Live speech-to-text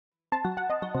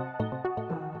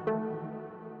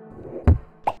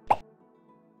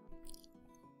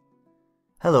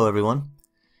Hello everyone.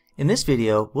 In this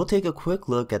video, we'll take a quick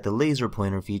look at the laser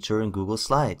pointer feature in Google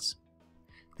Slides.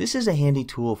 This is a handy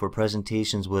tool for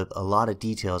presentations with a lot of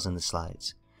details in the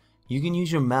slides. You can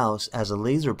use your mouse as a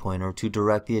laser pointer to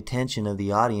direct the attention of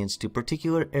the audience to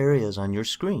particular areas on your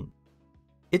screen.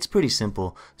 It's pretty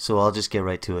simple, so I'll just get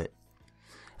right to it.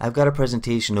 I've got a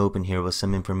presentation open here with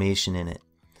some information in it.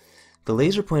 The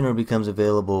laser pointer becomes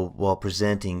available while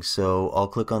presenting, so I'll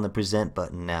click on the Present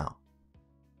button now.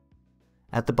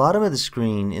 At the bottom of the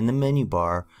screen, in the menu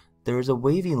bar, there is a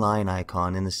wavy line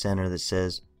icon in the center that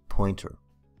says Pointer.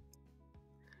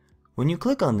 When you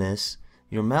click on this,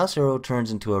 your mouse arrow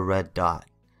turns into a red dot.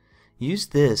 Use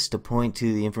this to point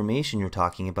to the information you're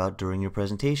talking about during your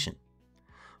presentation.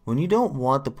 When you don't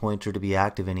want the pointer to be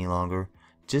active any longer,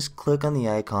 just click on the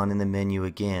icon in the menu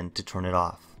again to turn it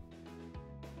off.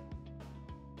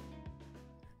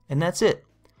 And that's it.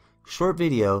 Short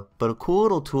video, but a cool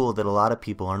little tool that a lot of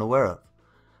people aren't aware of.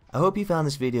 I hope you found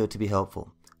this video to be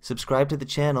helpful. Subscribe to the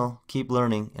channel, keep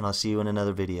learning, and I'll see you in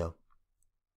another video.